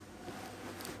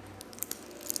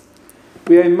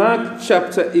We are in Mark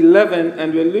chapter 11,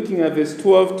 and we're looking at verse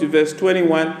 12 to verse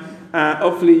 21.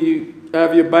 Hopefully you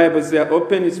have your Bibles there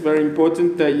open. It's very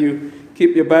important that you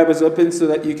keep your Bibles open so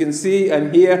that you can see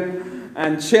and hear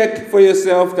and check for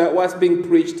yourself that what's being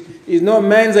preached is not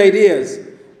man's ideas,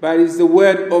 but it's the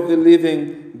word of the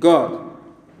living God.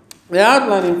 The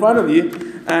outline in front of you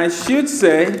should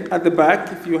say at the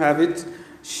back, if you have it,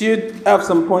 should have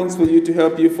some points for you to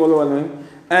help you follow along.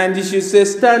 And you should say,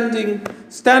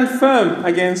 stand firm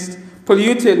against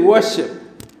polluted worship.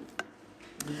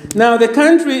 Now, the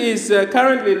country is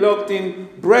currently locked in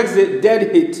Brexit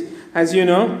dead heat, as you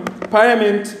know.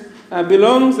 Parliament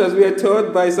belongs, as we are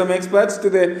told by some experts, to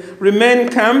the Remain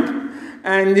camp,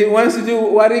 and it wants to do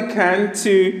what it can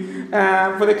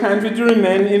for the country to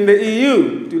remain in the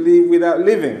EU, to live without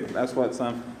living. That's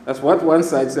what one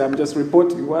side says. I'm just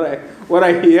reporting what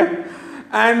I hear.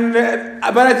 And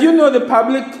but as you know, the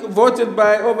public voted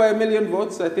by over 1 million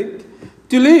votes, I think,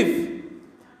 to leave.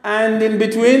 And in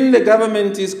between, the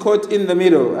government is caught in the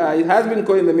middle. It has been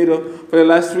caught in the middle for the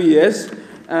last 3 years.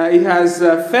 It has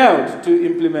failed to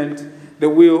implement the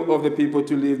will of the people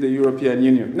to leave the European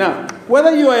Union. Now,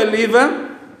 whether you are a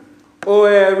leaver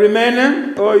or a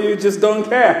remainer or you just don't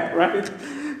care,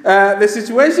 right? The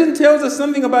situation tells us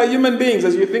something about human beings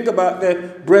as you think about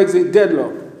the Brexit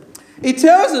deadlock. It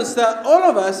tells us that all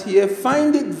of us here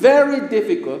find it very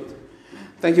difficult,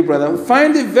 thank you, brother,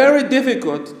 find it very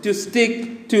difficult to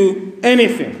stick to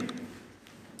anything.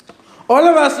 All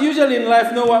of us usually in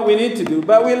life know what we need to do,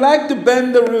 but we like to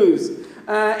bend the rules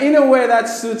in a way that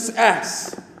suits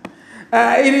us.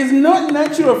 It is not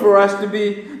natural for us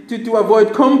to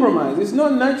avoid compromise. It's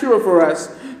not natural for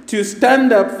us to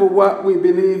stand up for what we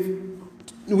believe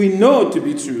we know to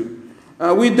be true.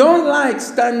 We don't like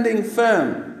standing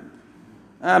firm.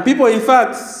 People, in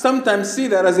fact, sometimes see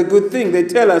that as a good thing. They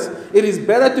tell us it is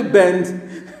better to bend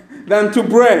than to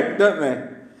break, don't they?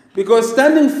 Because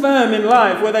standing firm in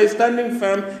life, whether it's standing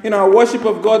firm in our worship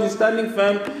of God, is standing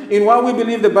firm in what we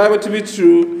believe the Bible to be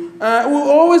true, will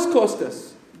always cost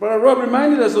us. Brother Rob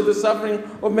reminded us of the suffering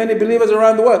of many believers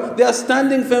around the world. They are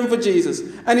standing firm for Jesus,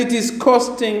 and it is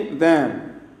costing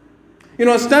them. You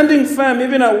know, standing firm,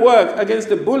 even at work, against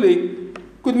a bully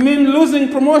could mean losing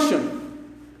promotion.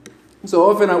 So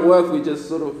often at work, we just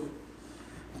sort of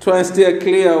try and steer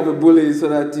clear of the bullies so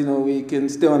that, we can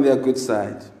stay on their good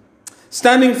side.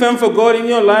 Standing firm for God in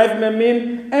your life may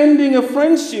mean ending a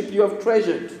friendship you have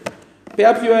treasured.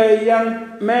 Perhaps you are a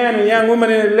young man or young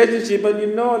woman in a relationship and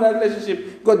you know that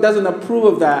relationship, God doesn't approve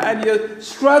of that, and you're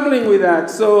struggling with that.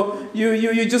 So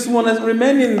you just want to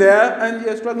remain in there and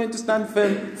you're struggling to stand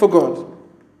firm for God.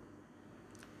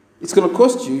 It's going to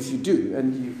cost you if you do,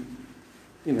 and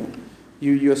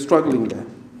you're struggling there.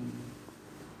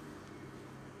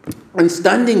 And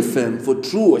standing firm for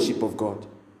true worship of God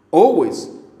always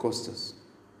costs us.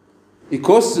 It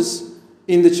costs us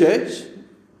in the church.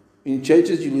 In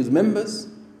churches, you lose members.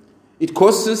 It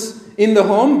costs us in the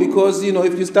home because,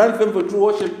 if you stand firm for true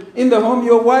worship in the home,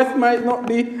 your wife might not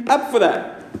be up for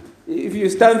that. If you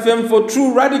stand firm for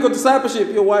true radical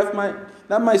discipleship, your wife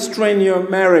might strain your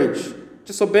marriage.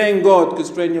 Just obeying God could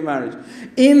strain your marriage.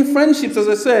 In friendships, as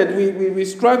I said, we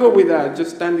struggle with that,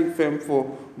 just standing firm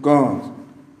for God.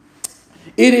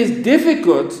 It is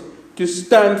difficult to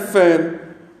stand firm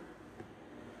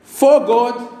for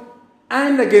God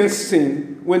and against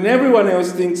sin when everyone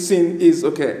else thinks sin is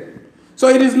okay. So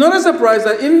it is not a surprise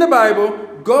that in the Bible,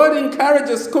 God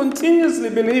encourages continuously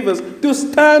believers to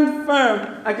stand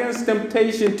firm against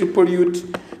temptation to pollute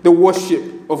the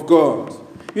worship of God.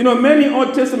 Many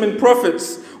Old Testament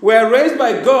prophets were raised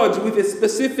by God with a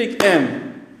specific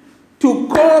aim: to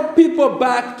call people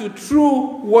back to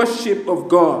true worship of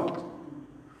God.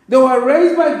 They were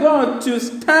raised by God to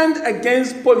stand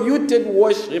against polluted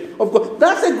worship of God.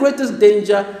 That's the greatest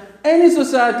danger any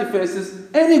society faces,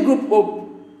 any group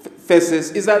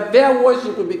faces, is that their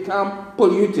worship will become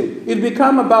polluted. It will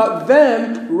become about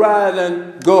them rather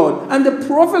than God. And the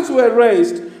prophets were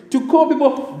raised to call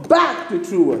people back to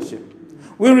true worship.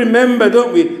 We remember,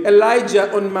 don't we,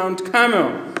 Elijah on Mount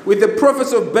Carmel with the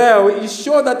prophets of Baal. He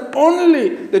showed that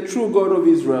only the true God of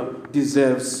Israel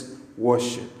deserves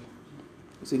worship.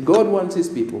 See, God wants his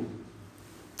people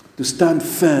to stand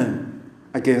firm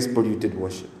against polluted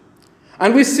worship.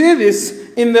 And we see this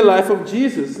in the life of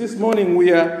Jesus. This morning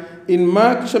we are in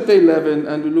Mark chapter 11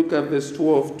 and we look at verse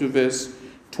 12 to verse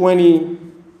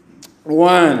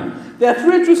 21. There are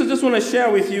three truths I just want to share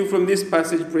with you from this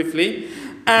passage briefly.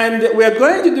 And we are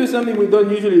going to do something we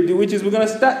don't usually do, which is we're going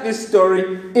to start this story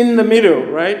in the middle,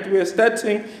 right? We are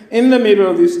starting in the middle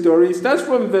of this story. It starts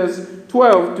from verse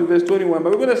 12 to verse 21,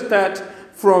 but we're going to start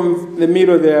from the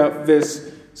middle there, verse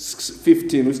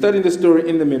 15. We're studying the story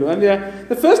in the middle. And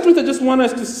the first truth I just want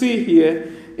us to see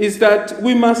here is that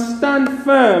we must stand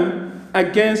firm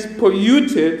against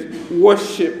polluted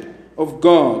worship of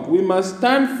God. We must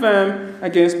stand firm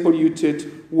against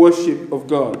polluted worship of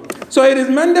God. So it is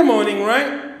Monday morning,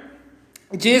 right?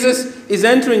 Jesus is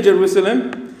entering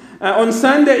Jerusalem. On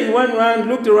Sunday, he went around,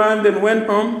 looked around, and went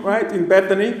home, right, in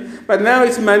Bethany. But now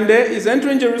it's Monday. He's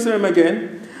entering Jerusalem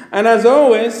again. And as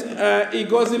always, he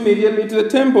goes immediately to the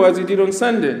temple as he did on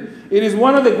Sunday. It is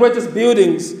one of the greatest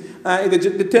buildings,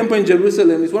 the temple in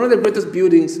Jerusalem is one of the greatest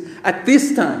buildings at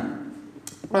this time.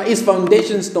 Its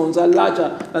foundation stones are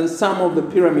larger than some of the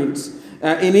pyramids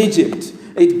in Egypt.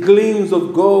 It gleams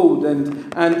of gold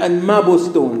and marble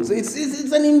stones.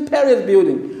 It's an imperial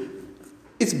building.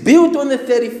 It's built on a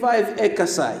 35-acre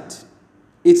site.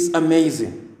 It's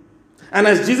amazing. And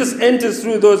as Jesus enters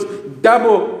through those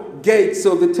double gates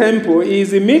of the temple, he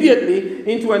is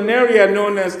immediately into an area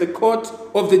known as the court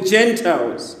of the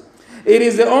Gentiles. It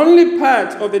is the only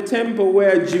part of the temple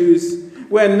where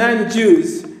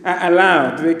non-Jews are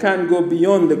allowed. They can't go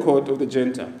beyond the court of the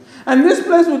Gentiles. And this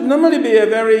place would normally be a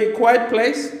very quiet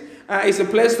place. It's a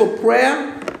place for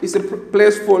prayer. It's a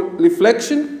place for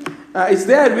reflection. It's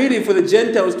there really for the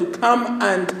Gentiles to come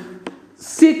and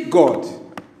seek God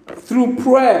through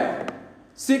prayer.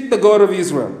 Seek the God of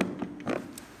Israel.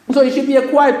 So it should be a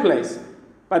quiet place,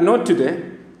 but not today.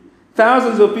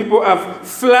 Thousands of people have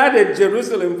flooded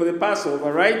Jerusalem for the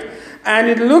Passover, right? And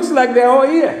it looks like they're all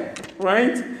here,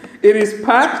 right? It is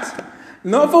packed,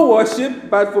 not for worship,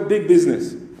 but for big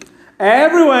business.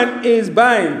 Everyone is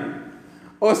buying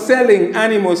or selling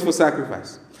animals for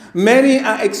sacrifice. Many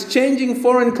are exchanging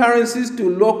foreign currencies to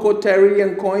local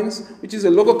Tyrian coins, which is a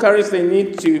local currency they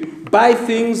need to buy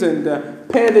things and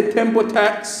pay the temple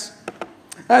tax.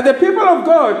 The people of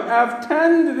God have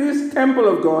turned this temple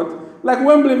of God like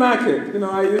Wembley Market. You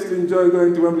know, I used to enjoy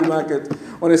going to Wembley Market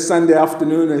on a Sunday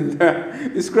afternoon, and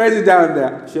it's crazy down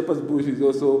there. Shepherd's Bush is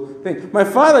also a thing. My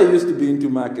father used to be into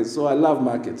markets, so I love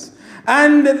markets.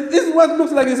 And this is what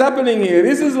looks like is happening here.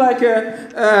 This is like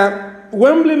a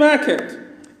Wembley Market.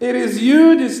 It is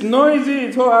huge, it's noisy,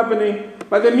 it's all happening.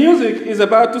 But the music is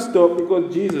about to stop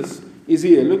because Jesus is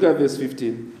here. Look at verse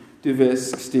 15 to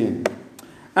verse 16.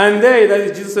 And they, that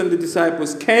is Jesus and the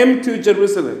disciples, came to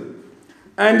Jerusalem.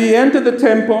 And he entered the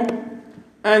temple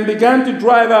and began to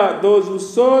drive out those who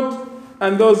sold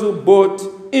and those who bought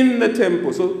in the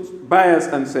temple, so buyers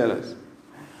and sellers.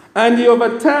 And he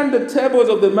overturned the tables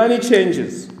of the money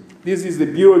changers. This is the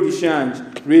bureau de change,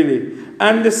 really.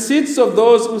 And the seats of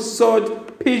those who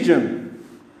sold pigeon.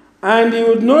 And he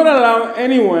would not allow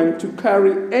anyone to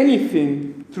carry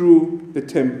anything through the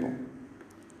temple.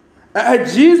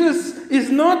 Jesus is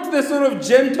not the sort of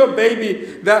gentle baby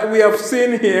that we have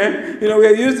seen here. You know, we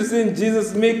are used to seeing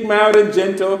Jesus meek, mild, and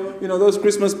gentle. You know, those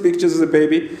Christmas pictures as a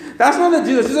baby. That's not the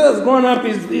Jesus. Jesus has grown up.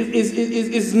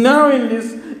 Is now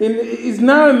is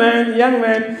now a man, young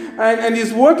man, and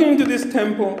he's walking into this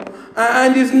temple,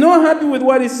 and he's not happy with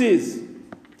what he sees.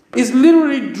 He's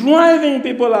literally driving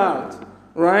people out,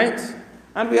 right?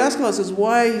 And we ask ourselves,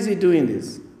 why is he doing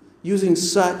this? Using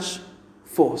such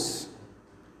force.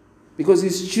 Because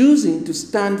he's choosing to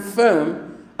stand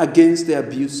firm against the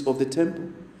abuse of the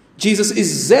temple. Jesus is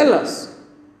zealous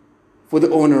for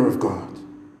the honor of God.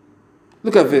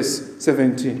 Look at verse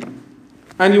 17.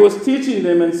 And he was teaching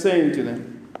them and saying to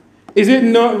them, is it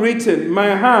not written,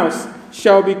 my house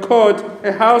shall be called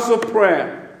a house of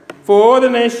prayer for all the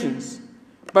nations,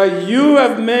 but you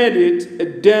have made it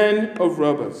a den of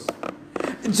robbers.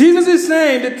 Jesus is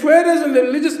saying the traders and the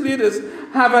religious leaders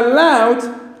have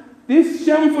allowed this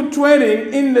shameful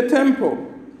trading in the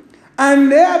temple. And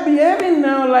they are behaving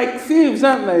now like thieves,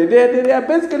 aren't they? They are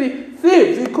basically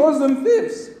thieves. He calls them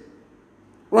thieves.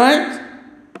 Right?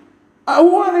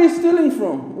 Who are they stealing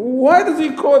from? Why does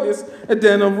he call this a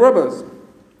den of robbers?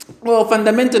 Well,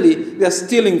 fundamentally, they are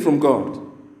stealing from God.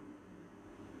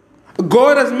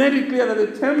 God has made it clear that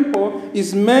the temple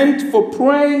is meant for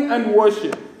praying and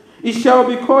worship. It shall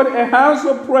be called a house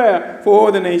of prayer for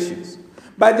all the nations.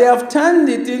 But they have turned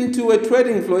it into a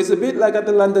trading floor. It's a bit like at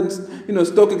the London,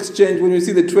 stock exchange when you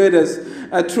see the traders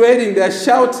trading. They are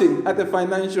shouting at the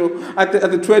at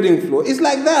the trading floor. It's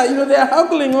like that. They are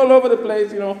haggling all over the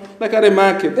place. Like at a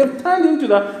market. They've turned into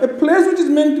that. A place which is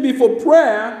meant to be for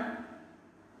prayer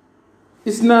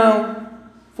is now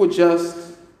for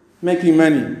just making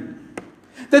money.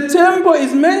 The temple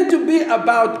is meant to be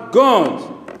about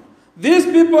God. These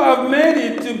people have made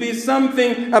it to be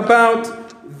something about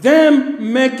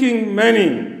them making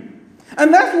money.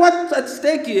 And that's what's at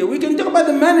stake here. We can talk about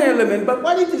the money element, but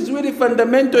what it is really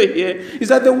fundamental here is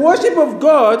that the worship of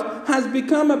God has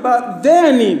become about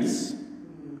their needs.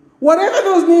 Whatever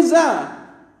those needs are,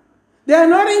 they are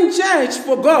not in church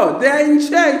for God. They are in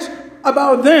church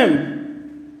about them.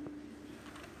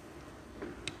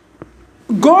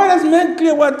 God has made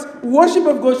clear what worship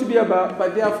of God should be about,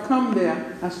 but they have come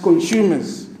there as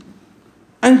consumers.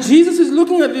 And Jesus is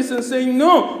looking at this and saying,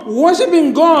 no,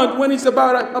 worshiping God when it's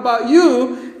about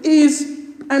you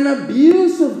is an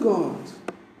abuse of God.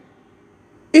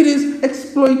 It is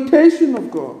exploitation of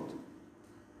God.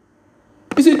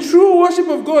 You see, true worship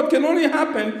of God can only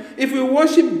happen if we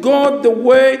worship God the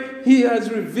way He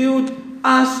has revealed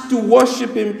us to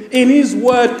worship Him in His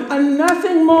Word and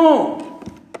nothing more.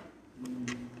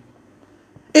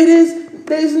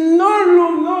 There is no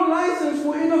room, no license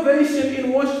for innovation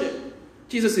in worship,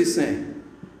 Jesus is saying.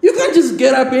 You can't just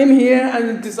get up in here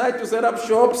and decide to set up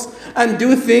shops and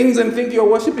do things and think you're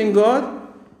worshiping God.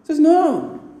 He says,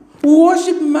 no.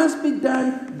 Worship must be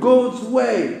done God's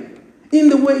way, in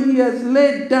the way He has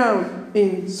laid down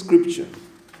in Scripture.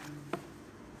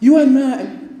 You and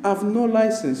I have no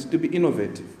license to be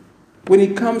innovative when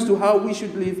it comes to how we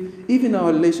should live, even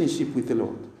our relationship with the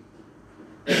Lord.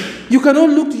 You cannot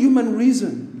look to human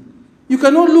reason. You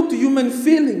cannot look to human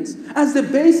feelings as the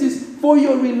basis for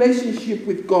your relationship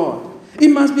with God. It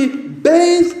must be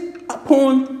based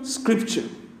upon Scripture.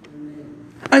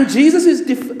 And Jesus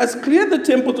has cleared the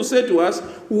temple to say to us,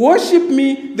 worship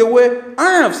me the way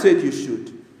I have said you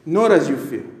should, not as you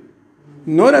feel,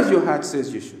 not as your heart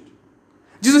says you should.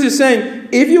 Jesus is saying,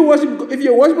 if your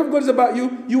worship of God is about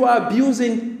you, you are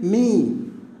abusing me.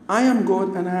 I am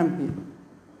God and I am Him.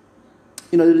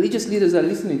 You know, the religious leaders are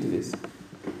listening to this,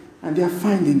 and they are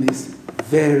finding this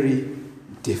very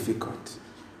difficult.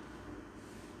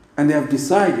 And they have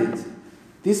decided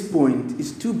this point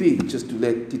is too big just to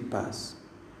let it pass.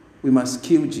 We must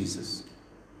kill Jesus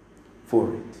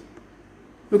for it.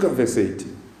 Look at verse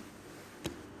 18.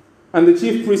 And the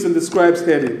chief priests and the scribes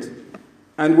heard it,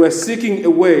 and were seeking a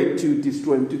way to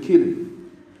destroy him, to kill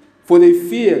him. For they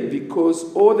feared, because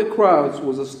all the crowds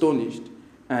was astonished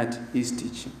at his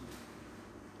teaching.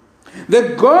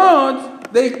 The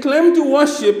God they claim to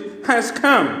worship has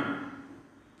come.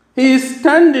 He is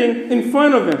standing in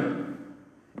front of them.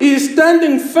 He is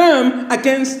standing firm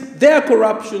against their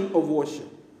corruption of worship.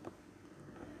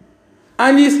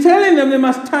 And He's telling them they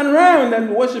must turn around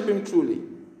and worship Him truly.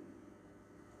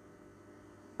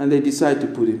 And they decide to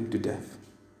put Him to death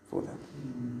for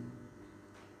them.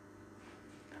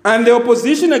 And the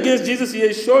opposition against Jesus here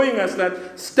is showing us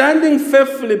that standing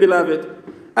faithfully, beloved,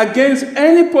 against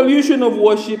any pollution of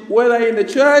worship, whether in the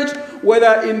church,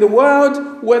 whether in the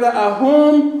world, whether at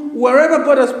home, wherever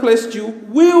God has placed you,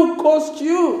 will cost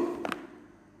you.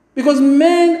 Because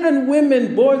men and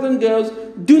women, boys and girls,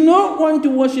 do not want to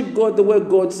worship God the way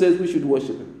God says we should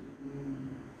worship Him.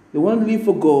 They want to live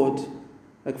for God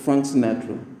like Frank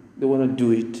Sinatra. They want to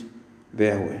do it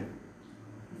their way.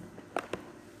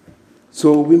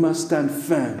 So we must stand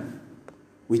firm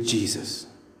with Jesus.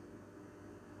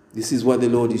 This is what the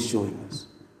Lord is showing us.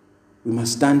 We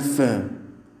must stand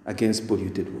firm against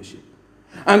polluted worship.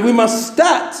 And we must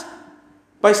start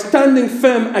by standing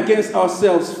firm against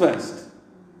ourselves first.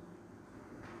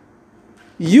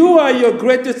 You are your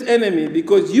greatest enemy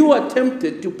because you are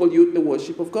tempted to pollute the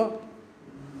worship of God.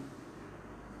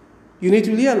 You need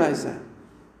to realize that.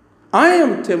 I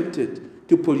am tempted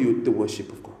to pollute the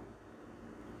worship of God.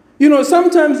 You know,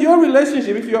 sometimes your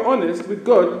relationship, if you're honest with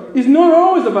God, is not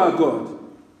always about God.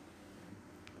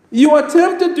 You are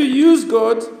tempted to use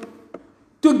God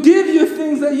to give you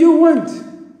things that you want.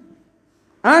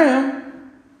 I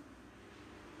am.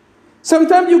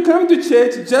 Sometimes you come to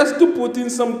church just to put in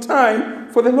some time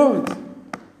for the Lord,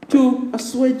 to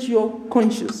assuage your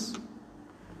conscience,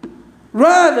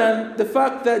 rather than the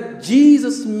fact that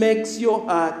Jesus makes your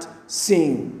heart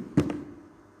sing.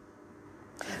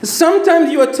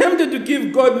 Sometimes you are tempted to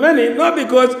give God money, not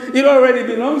because it already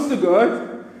belongs to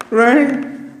God,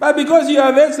 right? But because you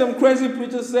have heard some crazy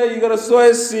preachers say you got to sow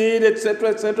a seed,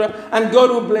 etc., and God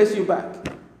will bless you back.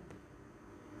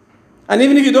 And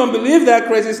even if you don't believe that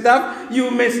crazy stuff, you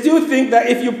may still think that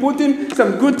if you put in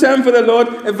some good time for the Lord,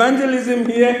 evangelism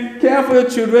here, care for your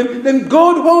children, then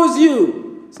God owes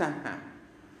you somehow.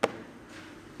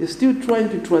 You're still trying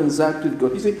to transact with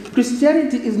God. You see,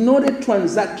 Christianity is not a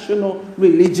transactional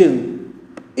religion.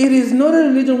 It is not a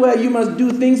religion where you must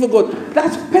do things for God.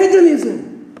 That's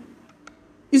paganism.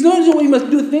 It's not just where you must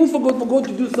do things for God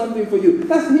to do something for you.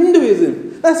 That's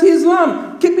Hinduism. That's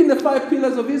Islam, keeping the 5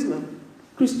 pillars of Islam.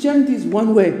 Christianity is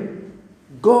one way.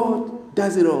 God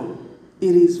does it all.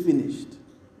 It is finished.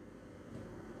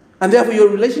 And therefore, your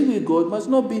relationship with God must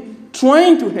not be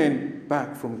trying to earn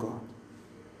back from God.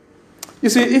 You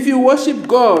see, if you worship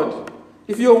God,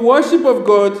 if your worship of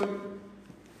God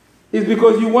is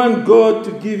because you want God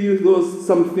to give you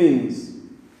some things,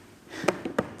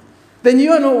 then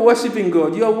you are not worshiping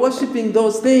God. You are worshiping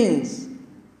those things.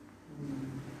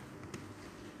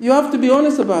 You have to be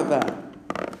honest about that.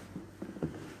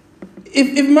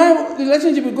 If my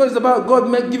relationship with God is about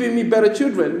God giving me better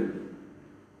children,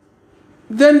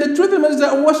 then the truth of the matter is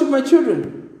that I worship my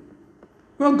children.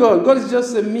 Not God. God is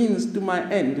just a means to my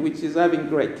end, which is having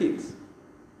great kids.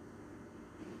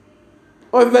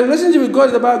 Or if my relationship with God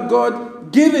is about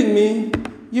God giving me,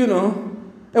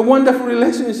 a wonderful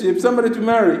relationship, somebody to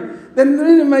marry, then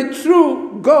really my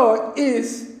true God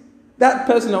is that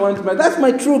person I want to marry. That's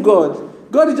my true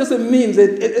God. God is just a means,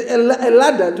 a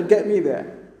ladder to get me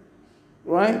there.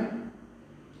 Right?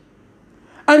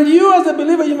 And you as a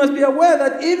believer, you must be aware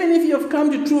that even if you have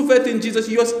come to true faith in Jesus,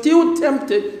 you are still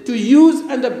tempted to use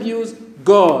and abuse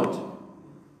God.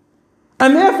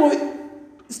 And therefore,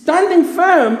 standing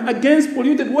firm against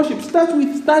polluted worship starts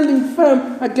with standing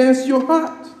firm against your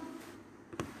heart.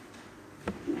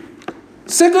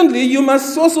 Secondly, you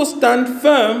must also stand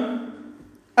firm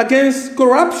against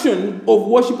corruption of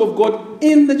worship of God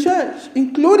in the church,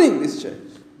 including this church.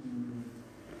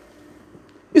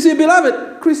 You see,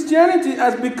 beloved, Christianity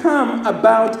has become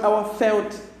about our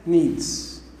felt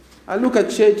needs. I look at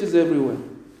churches everywhere.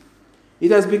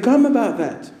 It has become about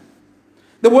that.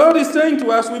 The world is saying to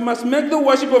us, we must make the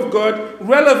worship of God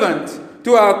relevant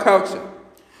to our culture.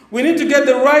 We need to get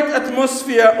the right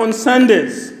atmosphere on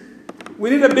Sundays. We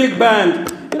need a big band.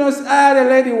 I had a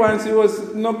lady once who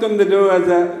was knocked on the door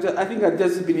I think I'd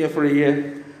just been here for a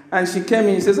year. And she came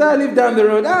in and says, I live down the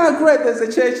road. Great, there's a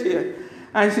church here.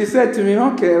 And she said to me,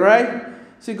 okay, right?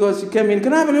 She came in,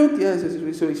 can I have a look? Yes,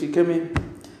 so she came in.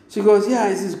 She goes, yeah,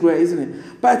 this is great, isn't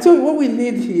it? But I tell you what we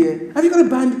need here. Have you got a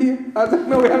band here? I was like,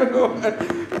 no, we haven't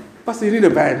got. Pastor, you need a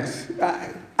band.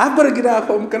 I've got to get out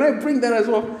home. Can I bring that as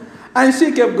well? And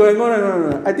she kept going,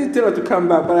 no. I did tell her to come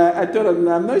back, but I told her,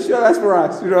 no, I'm not sure that's for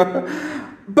us,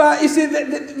 But you see,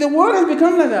 the world has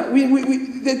become like that.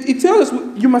 It tells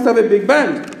us you must have a big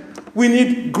band. We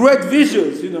need great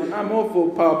visuals. I'm all for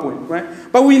PowerPoint, right?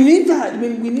 But we need that. We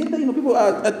need that. People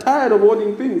are tired of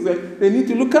holding things. They need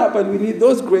to look up, and we need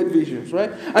those great visuals, right?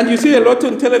 And you see a lot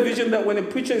on television that when a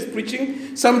preacher is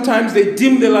preaching, sometimes they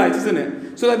dim the light, isn't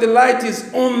it? So that the light is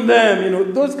on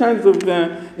them. Those kinds of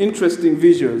interesting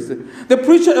visuals. The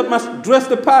preacher must dress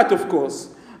the part, of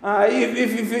course.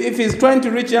 If he's trying to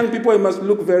reach young people, he must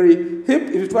look very hip.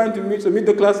 If he's trying to reach the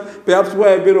middle class, perhaps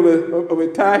wear a bit of a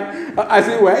tie, as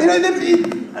it were.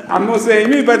 I'm not saying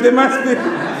me, but there must be.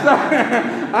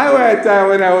 I wear a tie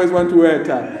when I always want to wear a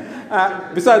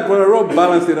tie. Besides, Brother Rob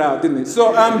balanced it out, didn't he?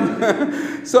 So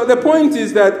the point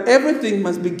is that everything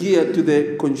must be geared to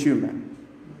the consumer.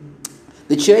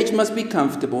 The church must be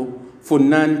comfortable for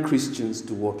non-Christians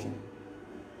to walk in.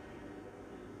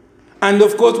 And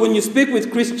of course, when you speak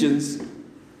with Christians,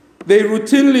 they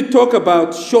routinely talk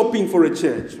about shopping for a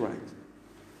church, right?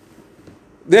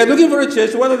 They're looking for a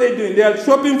church. What are they doing? They are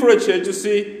shopping for a church to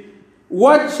see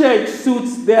what church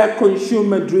suits their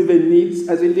consumer-driven needs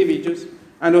as individuals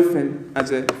and often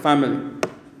as a family.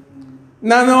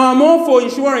 Now, I'm all for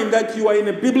ensuring that you are in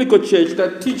a biblical church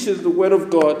that teaches the Word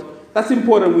of God. That's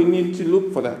important. We need to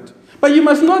look for that. But you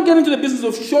must not get into the business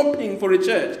of shopping for a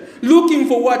church, looking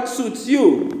for what suits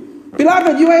you.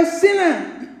 Beloved, you are a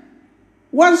sinner.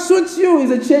 What suits you is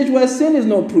a church where sin is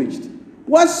not preached.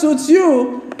 What suits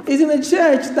you is in a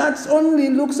church that only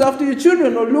looks after your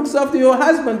children or looks after your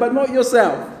husband, but not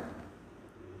yourself.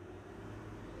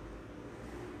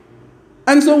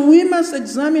 And so we must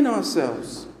examine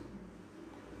ourselves.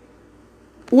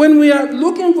 When we are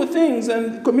looking for things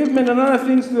and commitment and other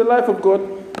things to the life of God,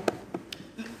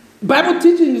 Bible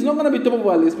teaching is not going to be top of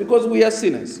our list because we are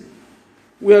sinners.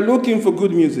 We are looking for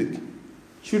good music,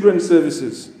 children's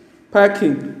services,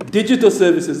 parking, digital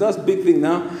services. That's a big thing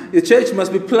now. The church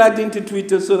must be plugged into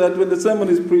Twitter so that when the sermon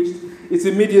is preached, it's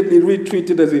immediately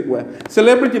retweeted, as it were.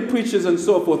 Celebrity preachers and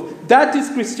so forth. That is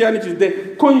Christianity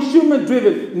today.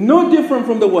 Consumer-driven, no different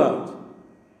from the world.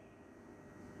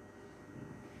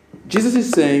 Jesus is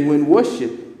saying when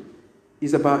worship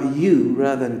is about you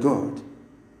rather than God,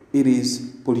 it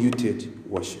is polluted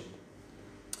worship.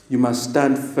 You must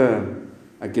stand firm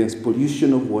against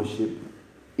pollution of worship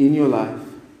in your life,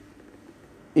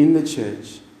 in the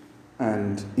church,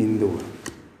 and in the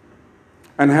world.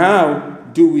 And how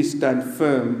do we stand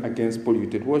firm against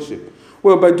polluted worship?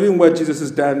 Well, by doing what Jesus has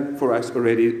done for us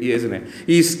already, isn't it?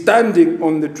 He's standing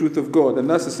on the truth of God. And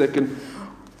that's the second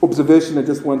observation I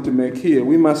just want to make here.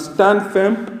 We must stand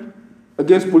firm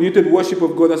against polluted worship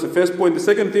of God. That's the first point. The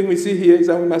second thing we see here is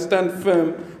that we must stand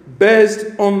firm based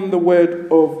on the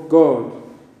word of God.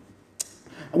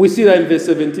 We see that in verse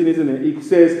 17, isn't it? It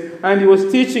says, and he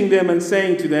was teaching them and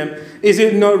saying to them, is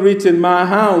it not written, my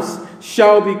house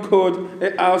shall be called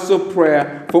a house of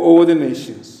prayer for all the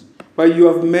nations, but you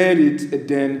have made it a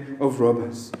den of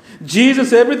robbers.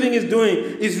 Jesus, everything he's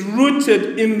doing is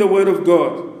rooted in the word of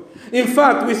God. In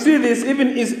fact, we see this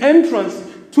even his entrance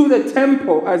to the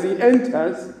temple as he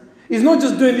enters. He's not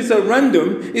just doing this at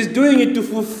random, he's doing it to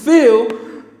fulfill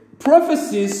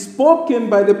prophecies spoken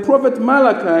by the prophet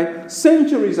Malachi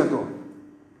centuries ago.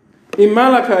 In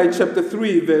Malachi chapter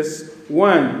 3, verse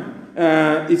 1,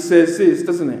 it says this,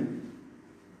 doesn't it?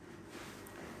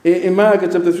 In Malachi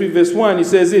chapter 3, verse 1, it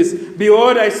says this,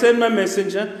 behold, I send my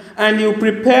messenger, and he will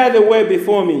prepare the way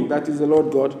before me, that is the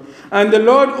Lord God. And the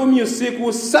Lord whom you seek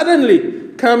will suddenly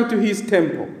come to his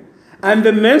temple. And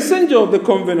the messenger of the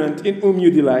covenant in whom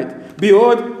you delight,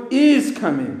 behold, he is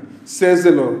coming, says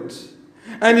the Lord.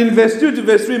 And in verse 2 to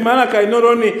verse 3, Malachi not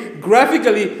only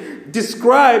graphically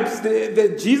describes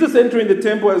the Jesus entering the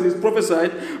temple as is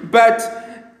prophesied, but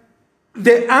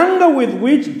the anger with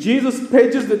which Jesus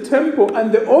pages the temple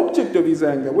and the object of his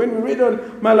anger. When we read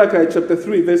on Malachi chapter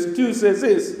 3, verse 2 says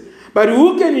this, but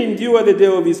who can endure the day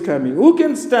of his coming? Who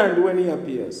can stand when he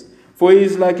appears? For he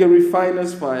is like a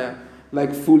refiner's fire,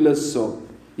 like fuller's soap.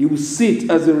 He will sit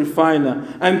as a refiner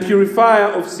and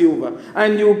purifier of silver.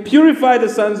 And he will purify the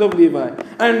sons of Levi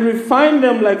and refine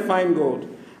them like fine gold.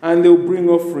 And they will bring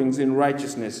offerings in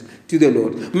righteousness to the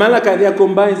Lord. Malachi there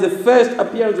combines the first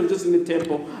appearance of Jesus in the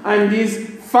temple and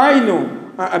his final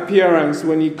appearance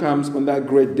when he comes on that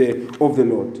great day of the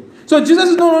Lord. So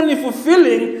Jesus is not only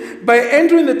fulfilling by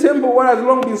entering the temple what has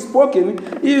long been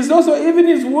spoken, he is also, even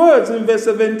his words in verse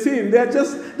 17, they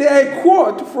are a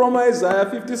quote from Isaiah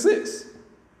 56.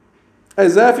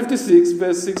 Isaiah 56,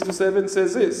 verse 6 to 7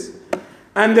 says this,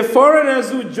 and the foreigners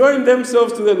who join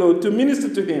themselves to the Lord, to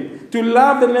minister to him, to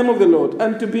love the name of the Lord,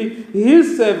 and to be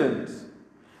his servants,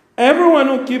 everyone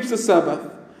who keeps the Sabbath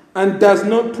and does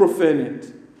not profane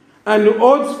it, and who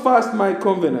holds fast my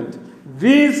covenant,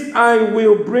 these I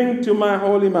will bring to my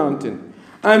holy mountain,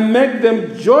 and make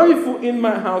them joyful in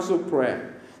my house of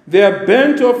prayer. Their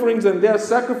burnt offerings and their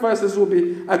sacrifices will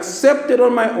be accepted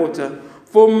on my altar,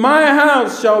 for my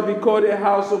house shall be called a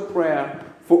house of prayer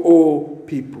for all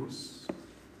peoples.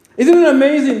 Isn't it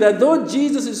amazing that though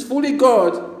Jesus is fully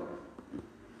God,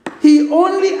 he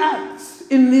only acts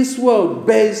in this world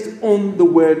based on the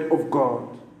word of God.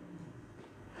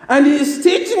 And he is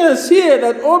teaching us here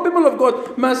that all people of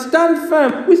God must stand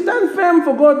firm. We stand firm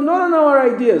for God, not on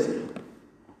our ideas,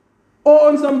 or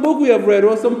on some book we have read,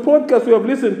 or some podcast we have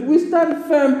listened to. We stand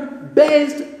firm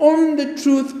based on the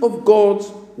truth of God's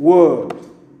word.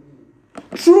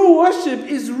 True worship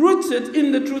is rooted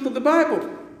in the truth of the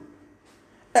Bible.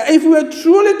 If we are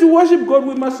truly to worship God,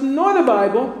 we must know the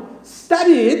Bible,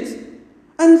 study it,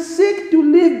 and seek to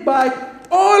live by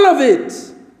all of it.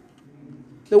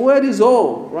 The word is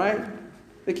all, right?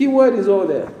 The key word is all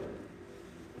there.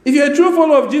 If you're a true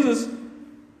follower of Jesus,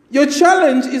 your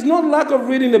challenge is not lack of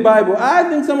reading the Bible. I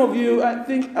would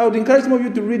encourage some of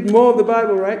you to read more of the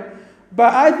Bible, right?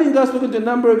 But I think I've spoken to a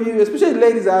number of you, especially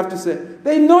ladies, I have to say.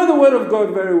 They know the word of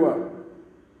God very well.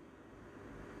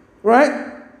 Right?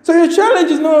 So your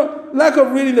challenge is not lack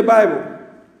of reading the Bible.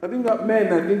 I think that men,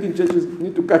 in churches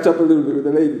need to catch up a little bit with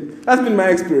the ladies. That's been my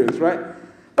experience, right?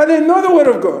 But they know the word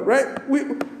of God, right?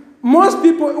 Most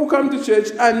people who come to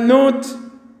church are not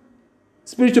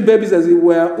spiritual babies, as it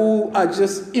were, who are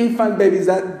just infant babies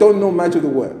that don't know much of the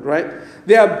word, right?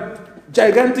 They are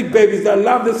gigantic babies that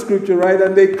love the scripture, right?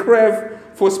 And they crave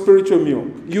for spiritual milk.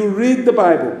 You read the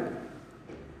Bible,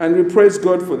 and we praise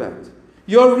God for that.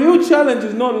 Your real challenge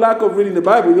is not lack of reading the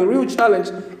Bible. Your real challenge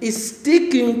is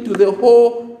sticking to the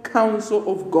whole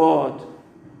counsel of God.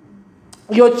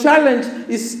 Your challenge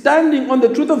is standing on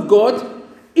the truth of God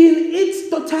in its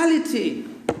totality.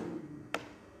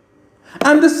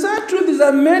 And the sad truth is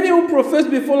that many who profess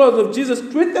to be followers of Jesus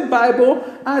treat the Bible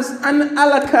as an a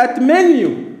la carte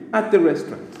menu at the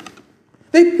restaurant.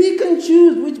 They pick and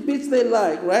choose which bits they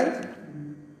like, right?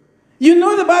 You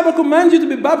know the Bible commands you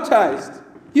to be baptized.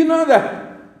 You know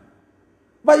that.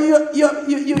 But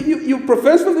you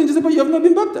profess for Jesus, but you have not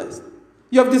been baptized.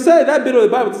 You have decided that bit of the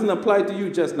Bible doesn't apply to you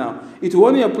just now. It will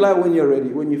only apply when you're ready,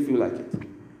 when you feel like it.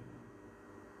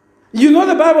 You know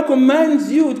the Bible commands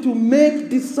you to make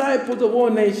disciples of all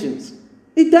nations.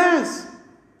 It does.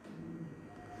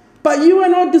 But you are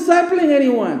not discipling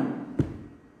anyone.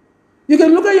 You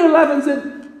can look at your life and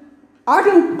say, I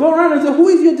can go around and say, who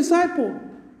is your disciple?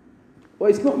 Well,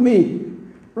 it's not me,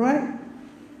 right?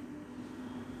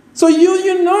 So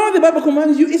you know the Bible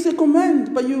commands you. It's a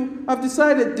command, but you have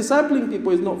decided discipling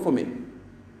people is not for me.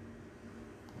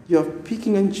 You're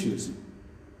picking and choosing.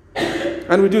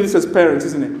 And we do this as parents,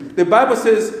 isn't it? The Bible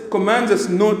commands us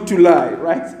not to lie,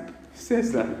 right? It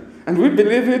says that. And we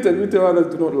believe it and we tell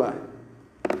others do not lie.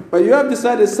 But you have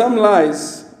decided some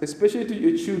lies, especially to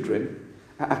your children,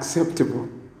 are acceptable.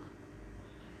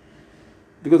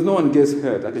 Because no one gets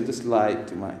hurt. I can just lie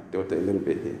to my daughter a little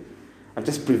bit here. I'm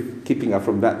just keeping her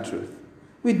from that truth.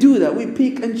 We do that. We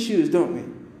pick and choose, don't we?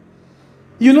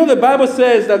 You know the Bible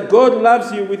says that God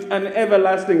loves you with an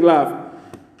everlasting love.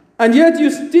 And yet you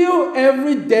still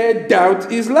every day doubt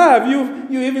his love.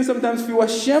 You even sometimes feel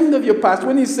ashamed of your past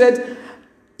when he said,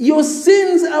 your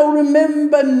sins I'll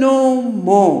remember no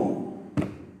more.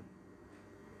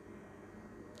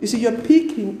 You see, you're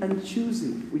picking and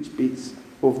choosing which bits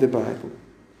of the Bible.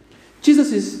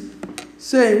 Jesus is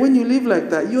saying, when you live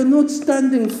like that, you're not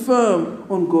standing firm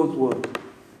on God's word.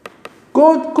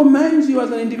 God commands you as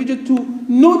an individual to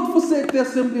not forsake the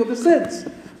assembly of the saints.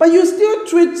 But you still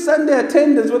treat Sunday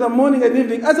attendance, whether morning and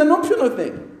evening, as an optional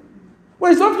thing.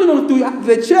 Well, it's optional to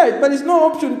the church, but it's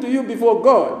no option to you before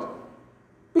God.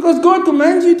 Because God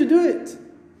commands you to do it.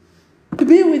 To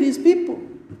be with his people.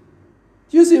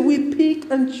 You see, we pick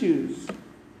and choose.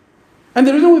 And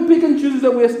the reason we pick and choose is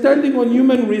that we're standing on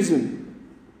human reason.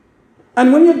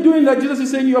 And when you're doing that, Jesus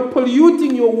is saying you are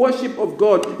polluting your worship of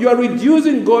God. You are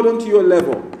reducing God onto your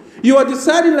level. You are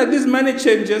deciding like this money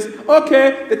changes.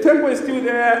 Okay, the temple is still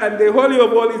there and the Holy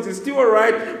of Holies is still all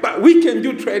right, but we can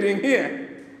do trading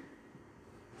here.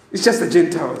 It's just the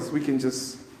Gentiles. We can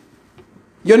just...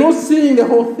 You're not seeing the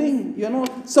whole thing. You're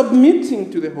not submitting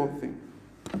to the whole thing.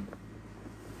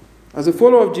 As a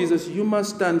follower of Jesus, you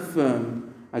must stand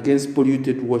firm against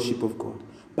polluted worship of God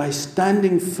by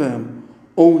standing firm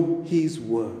on his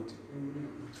word.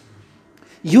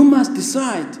 You must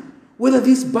decide whether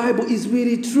this Bible is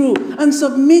really true and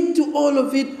submit to all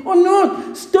of it or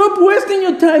not. Stop wasting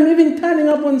your time even turning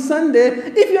up on Sunday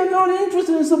if you're not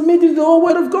interested in submitting to the whole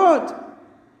word of God.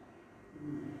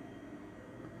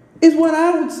 Is what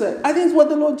I would say. I think it's what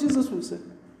the Lord Jesus would say.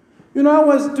 You know, I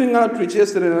was doing outreach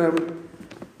yesterday and I was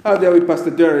out there with Pastor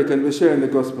Derek and we're sharing the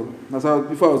gospel.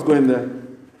 Before I was going there,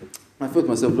 I thought to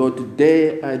myself, Lord,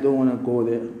 today I don't want to go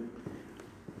there.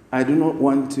 I do not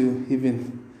want to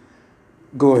even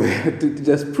go there to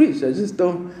just preach.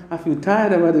 I feel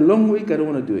tired. I've had a long week. I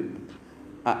don't want to do it.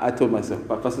 I told myself,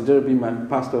 but Pastor Derek being my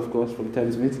pastor, of course, from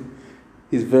Times Meet,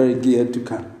 he's very geared to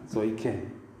come. So he came.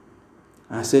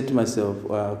 I said to myself,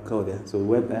 well, I'll go there. So we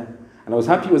went there. And I was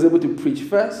happy he was able to preach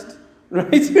first,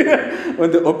 right?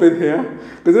 On the open here.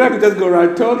 Because then I could just go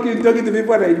around talking to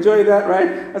people and I enjoy that,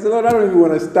 right? I said, Lord, I don't even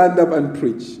want to stand up and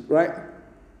preach, right?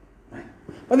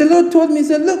 But the Lord told me, he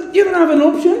said, look, you don't have an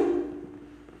option,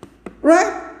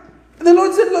 right? And the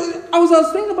Lord said, look, I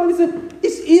was thinking about it, he said,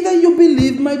 it's either you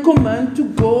believe my command to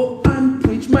go and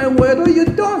preach my word or you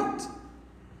don't.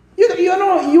 You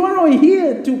are not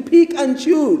here to pick and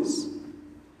choose.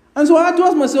 And so I had to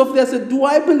ask myself there, I said,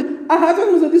 I had to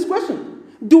ask myself this question.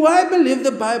 Do I believe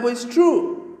the Bible is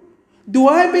true? Do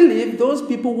I believe those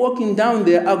people walking down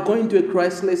there are going to a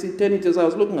Christless eternity as I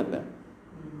was looking at them?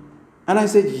 And I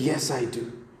said, yes, I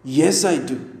do. Yes, I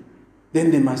do.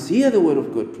 Then they must hear the word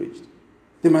of God preached.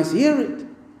 They must hear it.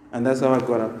 And that's how I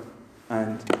got up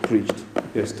and preached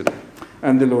yesterday.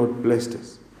 And the Lord blessed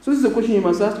us. So this is a question you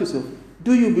must ask yourself.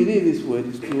 Do you believe this word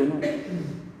is true or not?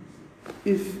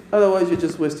 If otherwise you're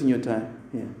just wasting your time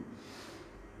here.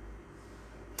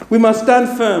 We must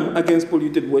stand firm against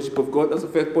polluted worship of God. That's the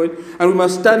first point. And we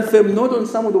must stand firm not on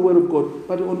some of the word of God,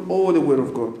 but on all the word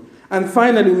of God. And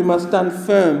finally, we must stand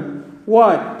firm.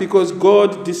 Why? Because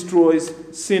God destroys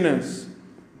sinners.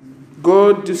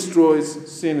 God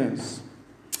destroys sinners.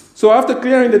 So after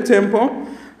clearing the temple,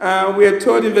 we are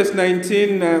told in verse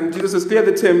 19, Jesus has cleared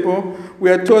the temple. We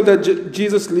are told that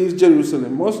Jesus leaves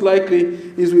Jerusalem. Most likely,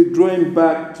 he's withdrawing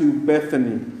back to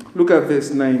Bethany. Look at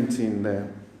verse 19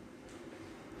 there.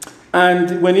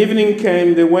 And when evening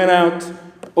came, they went out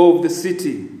of the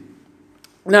city.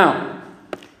 Now,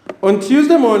 on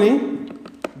Tuesday morning,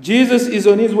 Jesus is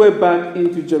on his way back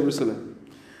into Jerusalem.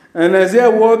 And as they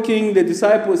are walking, the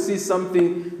disciples see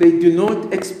something they do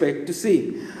not expect to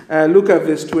see. Look at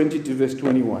verse 20 to verse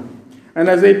 21. And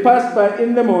as they passed by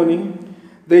in the morning,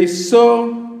 they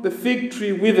saw the fig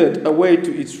tree withered away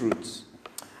to its roots.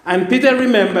 And Peter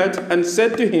remembered and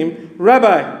said to him,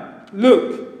 Rabbi,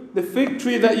 look, the fig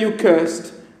tree that you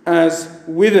cursed has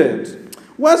withered.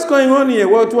 What's going on here?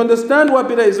 Well, to understand what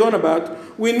Peter is on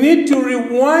about, we need to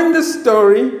rewind the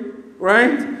story,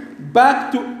 right,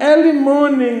 back to early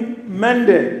morning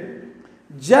Monday,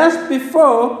 just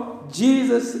before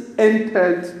Jesus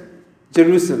entered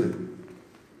Jerusalem,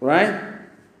 right?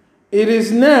 It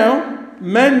is now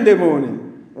Monday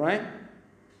morning, right?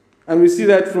 And we see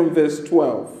that from verse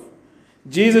 12.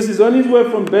 Jesus is on his way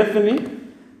from Bethany,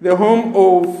 the home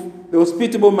of the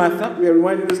hospitable Martha. We are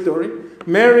reminding the story.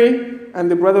 Mary and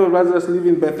the brother of Lazarus live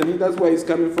in Bethany. That's where he's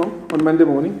coming from on Monday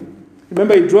morning.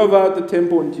 Remember, he drove out the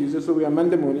temple on Tuesday, so we are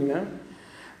Monday morning now.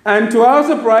 And to our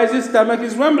surprise, his stomach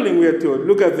is rumbling, we are told.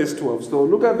 Look at verse 12. So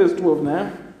look at verse 12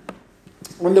 now.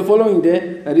 On the following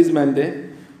day, that is Monday,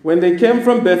 when they came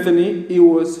from Bethany, he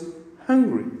was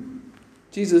hungry.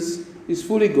 Jesus is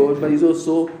fully God, but he's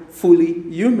also fully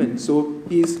human. So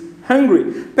he's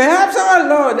hungry. Perhaps our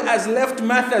Lord has left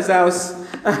Martha's house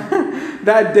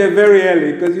that day very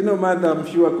early, because Martha, I'm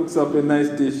sure, cooks up a nice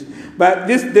dish. But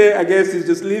this day, I guess, he's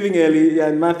just leaving early,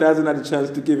 and Martha hasn't had a chance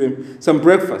to give him some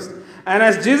breakfast. And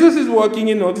as Jesus is walking,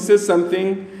 he notices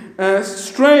something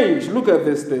strange. Look at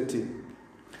verse 13.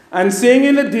 And seeing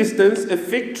in the distance a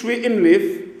fig tree in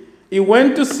leaf, he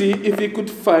went to see if he could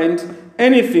find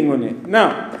anything on it.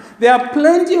 Now, there are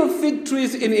plenty of fig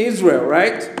trees in Israel,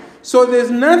 right? So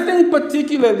there's nothing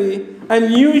particularly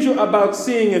unusual about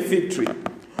seeing a fig tree.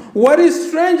 What is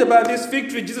strange about this fig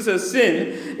tree Jesus has seen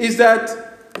is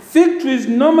that fig trees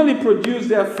normally produce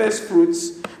their first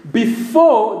fruits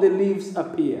before the leaves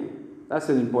appear. That's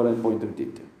an important point of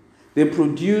detail. They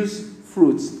produce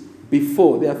fruits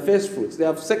before their first fruits. They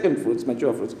have second fruits,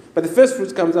 mature fruits. But the first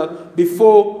fruits comes out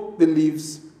before the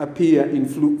leaves appear in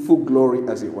full glory,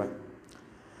 as it were.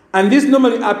 And this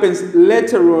normally happens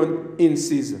later on in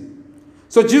season.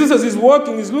 So Jesus, as he's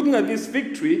walking, is looking at this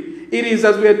fig tree. It is,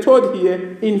 as we are told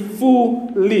here, in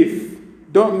full leaf.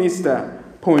 Don't miss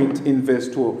that point in verse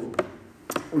 12.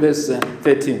 Verse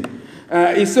 13.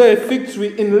 He saw a fig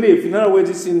tree in leaf. In other words,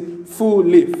 it's in full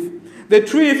leaf. The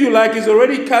tree, if you like, is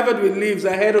already covered with leaves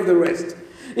ahead of the rest.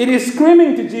 It is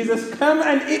screaming to Jesus, come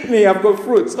and eat me, I've got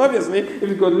fruits. Obviously, if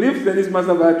it's got leaves, then it must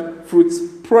have had fruits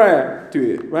prior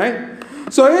to it, right?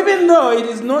 So even though it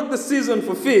is not the season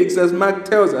for figs, as Mark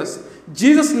tells us,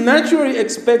 Jesus naturally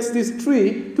expects this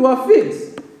tree to have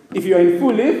figs. If you are in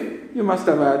full leaf, you must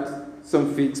have had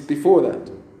some figs before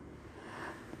that.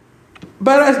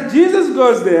 But as Jesus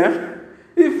goes there,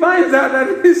 he finds out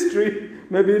that this tree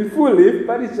may be in full leaf,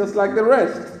 but it's just like the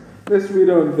rest. Let's read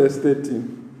on verse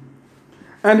 13.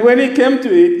 And when he came to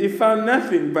it, he found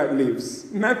nothing but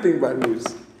leaves. Nothing but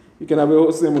leaves. You can have a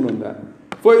whole sermon on that.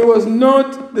 For it was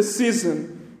not the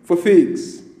season for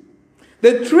figs.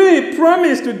 The tree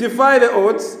promised to defy the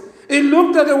odds. It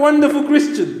looked like a wonderful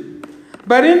Christian.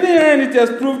 But in the end, it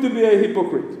has proved to be a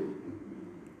hypocrite.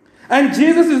 And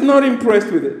Jesus is not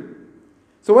impressed with it.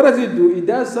 So what does he do? He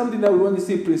does something that we want to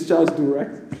see Prince Charles do, right?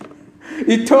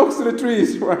 He talks to the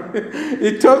trees, right?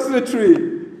 He talks to the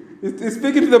tree. He's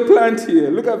speaking to the plant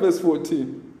here. Look at verse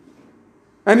 14.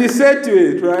 And he said to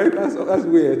it, right? That's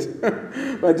weird.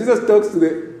 But Jesus talks to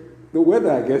the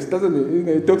weather, I guess, doesn't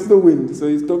he? He talks to the wind. So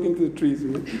he's talking to the trees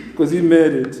because he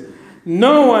made it. May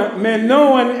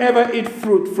no one ever eat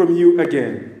fruit from you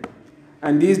again.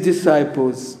 And these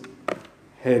disciples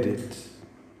heard it.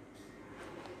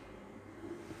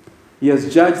 He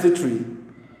has judged the tree.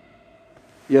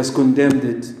 He has condemned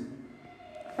it.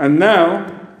 And now,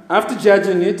 after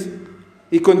judging it,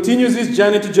 he continues his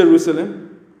journey to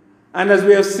Jerusalem. And as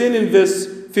we have seen in verse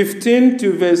 15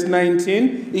 to verse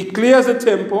 19, he clears the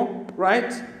temple,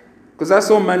 right? Because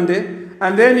that's on Monday.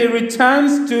 And then he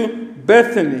returns to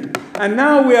Bethany. And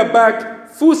now we are back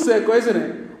full circle, isn't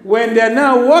it? When they are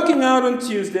now walking out on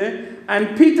Tuesday,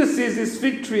 and Peter sees this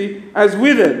fig tree as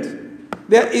withered.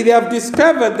 They have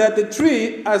discovered that the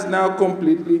tree has now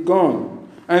completely gone.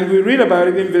 And we read about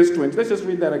it in verse 20. Let's just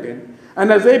read that again.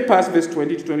 And as they passed, verse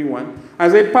 20 to 21,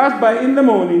 as they passed by in the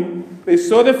morning, they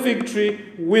saw the fig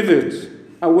tree withered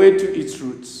away to its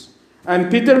roots. And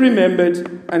Peter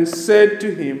remembered and said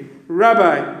to him,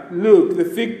 Rabbi, look, the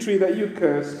fig tree that you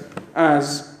cursed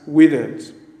has withered.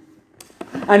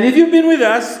 And if you've been with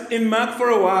us in Mark for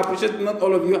a while, I appreciate not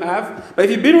all of you have, but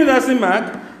if you've been with us in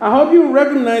Mark, I hope you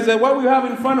recognize that what we have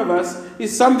in front of us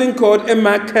is something called a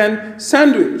Markan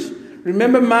sandwich.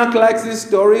 Remember, Mark likes these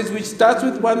stories, which starts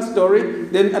with one story,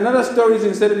 then another story is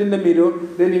inserted in the middle,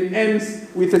 then it ends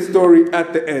with a story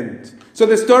at the end. So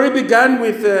the story began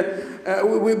with a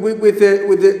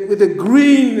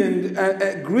green and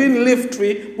a green leaf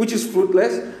tree, which is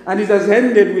fruitless, and it has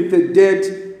ended with a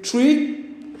dead tree.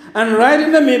 And right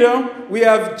in the middle, we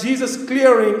have Jesus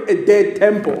clearing a dead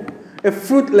temple, a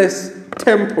fruitless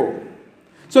temple.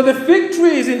 So the fig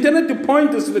tree is intended to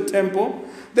point us to the temple.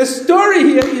 The story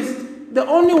here is the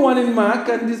only one in Mark,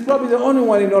 and it's probably the only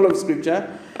one in all of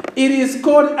Scripture. It is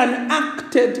called an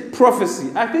acted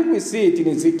prophecy. I think we see it in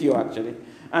Ezekiel, actually.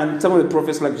 And some of the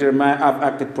prophets like Jeremiah have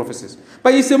acted prophecies.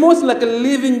 But it's almost like a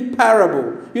living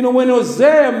parable. You know, when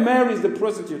Hosea marries the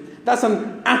prostitute, that's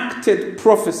an acted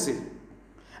prophecy.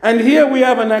 And here we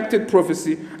have an acted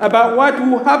prophecy about what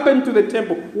will happen to the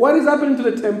temple. What is happening to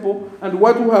the temple and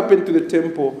what will happen to the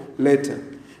temple later.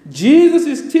 Jesus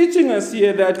is teaching us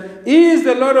here that He is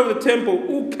the Lord of the temple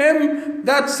who came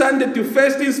that Sunday to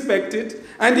first inspect it,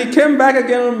 and He came back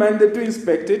again on Monday to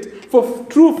inspect it for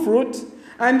true fruit,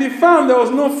 and He found there was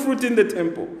no fruit in the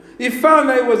temple. He found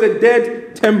that it was a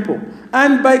dead temple.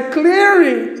 And by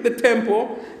clearing the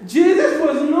temple, Jesus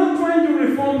was not trying to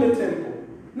reform the temple.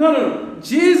 No.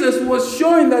 Jesus was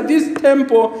showing that this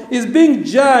temple is being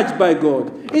judged by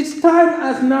God. Its time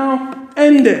has now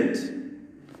ended.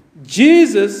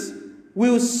 Jesus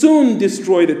will soon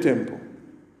destroy the temple,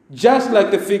 just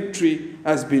like the fig tree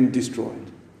has been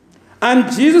destroyed. And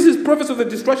Jesus' prophecy of the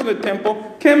destruction of the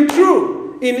temple came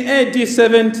true in AD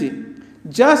 70,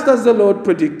 just as the Lord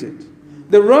predicted.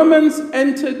 The Romans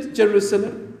entered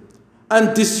Jerusalem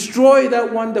and destroyed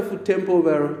that wonderful temple of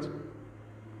Herod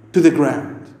to the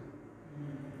ground.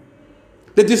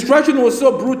 The destruction was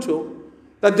so brutal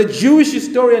that the Jewish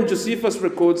historian Josephus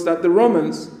records that the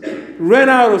Romans ran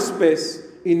out of space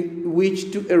in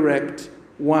which to erect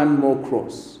one more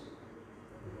cross.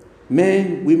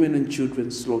 Men, women, and children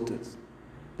slaughtered.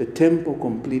 The temple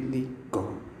completely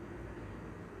gone.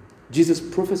 Jesus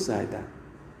prophesied that,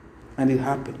 and it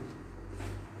happened.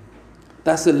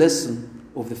 That's a lesson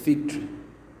of the fig tree.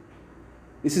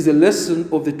 This is a lesson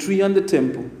of the tree and the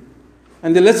temple.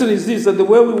 And the lesson is this, that the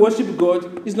way we worship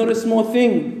God is not a small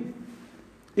thing.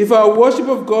 If our worship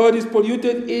of God is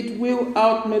polluted, it will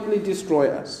ultimately destroy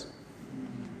us.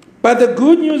 But the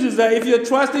good news is that if you're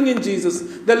trusting in Jesus,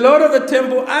 the Lord of the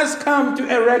temple has come to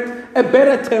erect a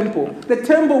better temple, the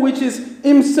temple which is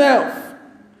Himself.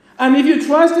 And if you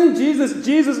trust in Jesus,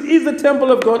 Jesus is the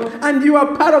temple of God, and you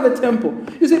are part of the temple.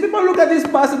 You see, people look at this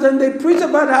passage and they preach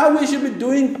about how we should be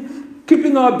doing,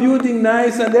 keeping our building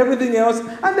nice and everything else.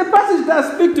 And the passage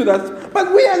does speak to that.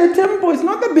 But we are the temple, it's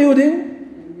not the building.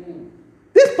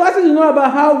 This passage is not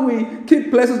about how we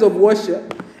keep places of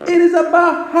worship. It is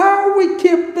about how we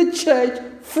keep the church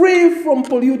free from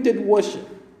polluted worship.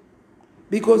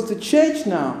 Because the church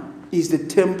now is the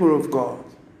temple of God.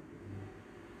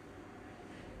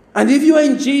 And if you are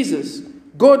in Jesus,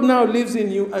 God now lives in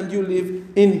you and you live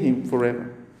in Him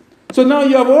forever. So now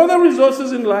you have all the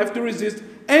resources in life to resist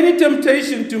any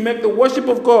temptation to make the worship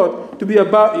of God to be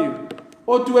about you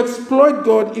or to exploit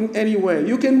God in any way.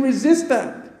 You can resist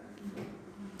that.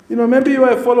 You know, maybe you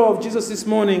are a follower of Jesus this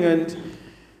morning and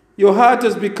your heart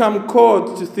has become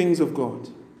cold to things of God.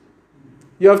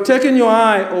 You have taken your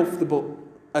eye off the ball,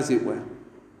 as it were.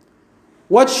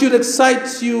 What should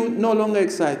excite you no longer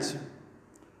excites you.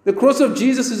 The cross of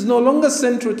Jesus is no longer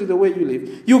central to the way you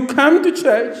live. You come to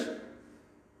church,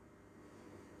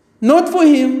 not for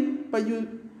Him, but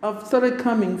you have started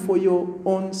coming for your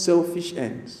own selfish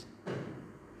ends.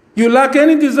 You lack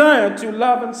any desire to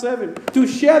love and serve Him, to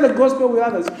share the gospel with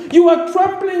others. You are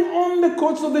trampling on the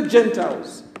coats of the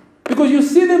Gentiles because you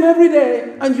see them every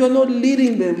day and you're not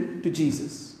leading them to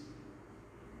Jesus.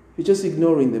 You're just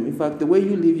ignoring them. In fact, the way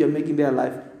you live, you're making their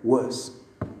life worse.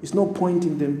 It's not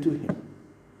pointing them to Him.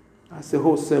 That's the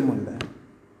whole sermon there.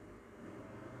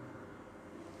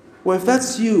 Well, if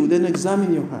that's you, then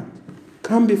examine your heart.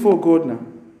 Come before God now.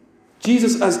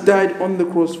 Jesus has died on the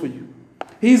cross for you.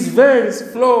 His veins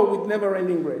flow with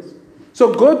never-ending grace.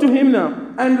 So go to Him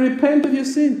now and repent of your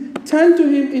sin. Turn to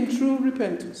Him in true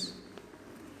repentance.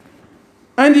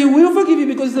 And He will forgive you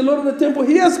because the Lord of the temple,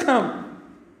 He has come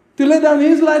to lay down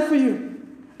His life for you.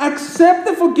 Accept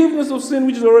the forgiveness of sin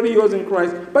which is already yours in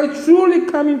Christ by truly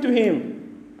coming to Him.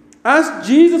 Ask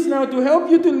Jesus now to help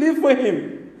you to live for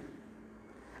Him.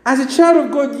 As a child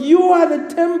of God, you are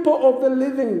the temple of the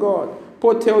living God,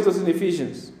 Paul tells us in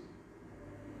Ephesians.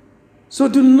 So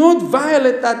do not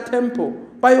violate that temple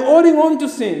by holding on to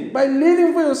sin, by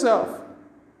living for yourself.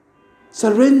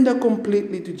 Surrender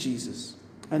completely to Jesus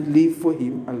and live for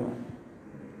Him alone.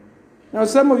 Now,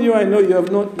 some of you, I know you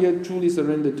have not yet truly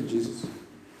surrendered to Jesus.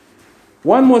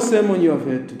 One more sermon you have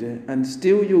heard today, and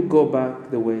still you go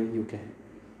back the way you came.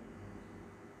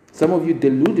 Some of you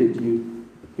deluded you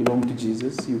belong to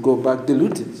Jesus. You go back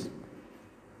deluded.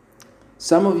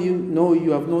 Some of you know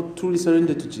you have not truly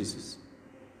surrendered to Jesus.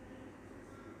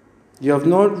 You have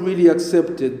not really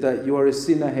accepted that you are a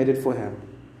sinner headed for hell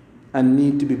and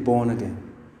need to be born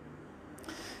again.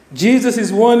 Jesus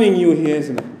is warning you here,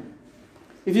 isn't it?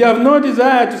 if you have no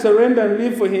desire to surrender and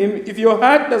live for Him, if your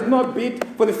heart does not beat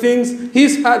for the things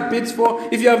His heart beats for,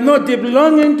 if you have no deep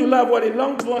longing to love what He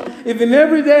longs for, if in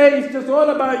every day it's just all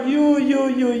about you,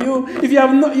 if you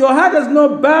have your heart has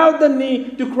not bowed the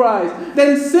knee to Christ,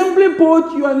 then simply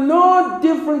put, you are no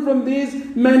different from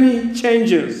these many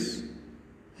changes.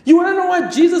 You want to know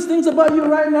what Jesus thinks about you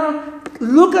right now?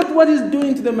 Look at what He's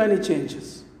doing to the many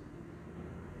changes.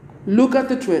 Look at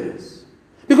the traders.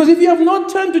 Because if you have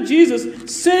not turned to Jesus,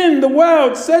 sin, the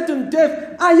world, Satan,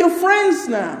 death are your friends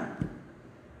now.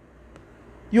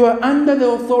 You are under the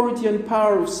authority and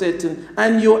power of Satan,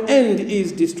 and your end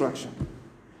is destruction.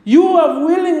 You have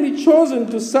willingly chosen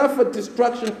to suffer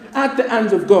destruction at the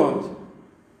hands of God.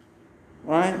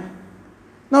 Right?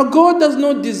 Now, God does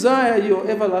not desire your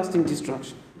everlasting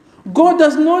destruction. God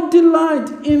does not delight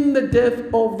in the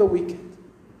death of the wicked.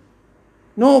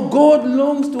 No, God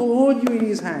longs to hold you in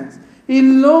His hands. He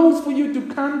longs for you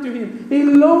to come to Him. He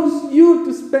longs you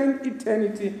to spend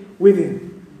eternity with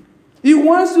Him. He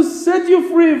wants to set you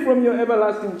free from your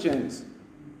everlasting chains.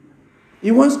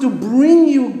 He wants to bring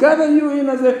you, gather you in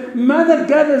as a mother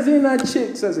gathers in her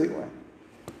chicks, as it were.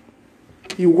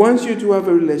 He wants you to have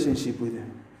a relationship with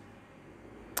Him.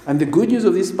 And the good news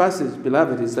of this passage,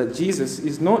 beloved, is that Jesus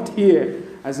is not here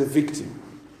as a victim.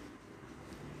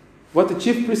 What the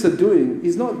chief priests are doing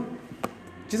is not,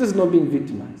 Jesus is not being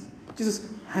victimized. Jesus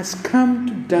has come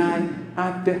to die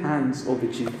at the hands of the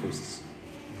chief priests.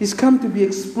 He's come to be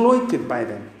exploited by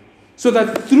them, so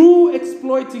that through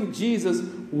exploiting Jesus,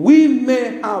 we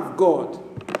may have God.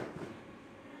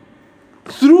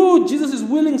 Through Jesus'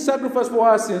 willing sacrifice for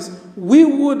our sins, we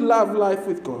would love life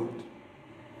with God.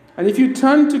 And if you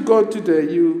turn to God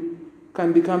today, you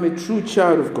can become a true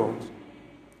child of God.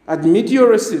 Admit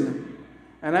you're a sinner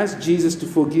and ask Jesus to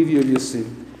forgive you of your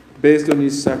sin based on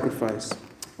His sacrifice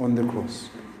on the cross.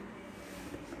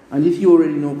 And if you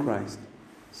already know Christ,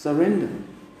 surrender.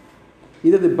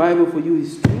 Either the Bible for you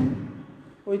is true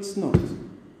or it's not.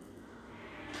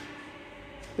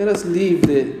 Let us leave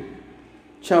the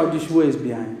childish ways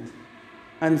behind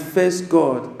and face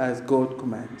God as God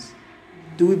commands.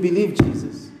 Do we believe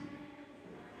Jesus?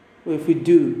 Well, if we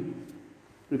do,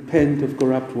 repent of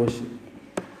corrupt worship.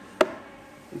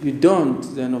 If you don't,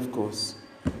 then of course,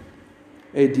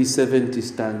 AD 70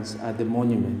 stands at the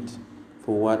monument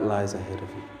for what lies ahead of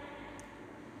you.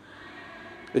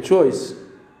 The choice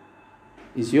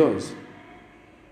is yours.